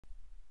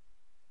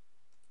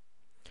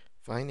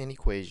Find an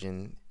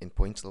equation in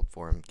point-slope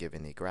form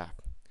given a graph.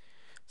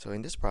 So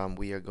in this problem,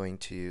 we are going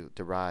to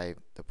derive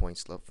the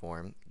point-slope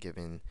form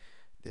given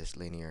this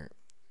linear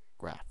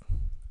graph.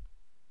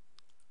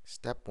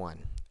 Step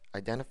 1.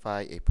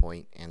 Identify a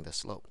point and the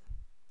slope.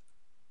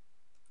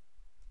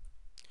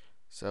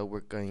 So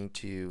we're going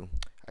to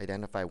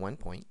identify one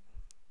point,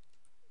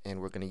 and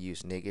we're going to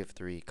use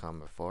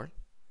 -3, 4.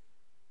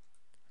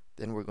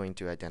 Then we're going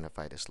to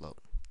identify the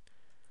slope.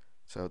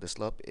 So the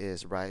slope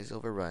is rise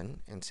over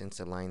run, and since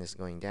the line is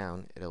going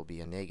down, it'll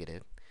be a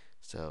negative.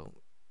 So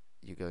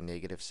you go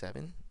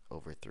 -7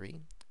 over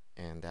 3,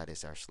 and that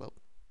is our slope.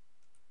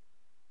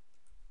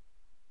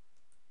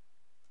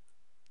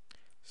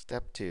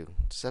 Step 2.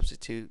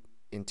 Substitute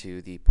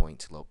into the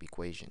point-slope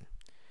equation.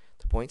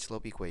 The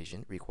point-slope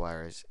equation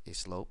requires a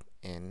slope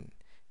and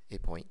a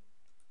point.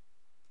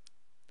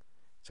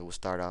 So we'll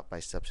start off by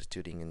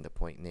substituting in the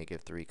point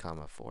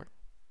 -3, 4.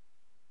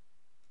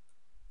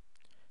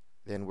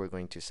 Then we're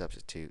going to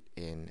substitute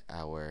in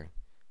our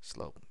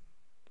slope,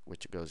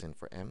 which goes in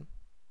for m.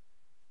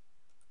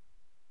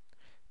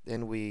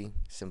 Then we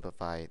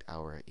simplified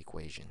our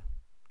equation.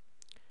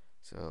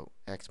 So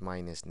x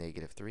minus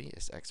 -3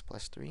 is x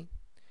plus 3,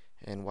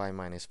 and y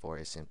minus 4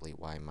 is simply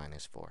y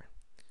minus 4.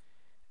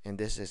 And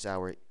this is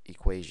our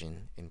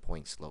equation in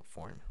point-slope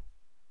form.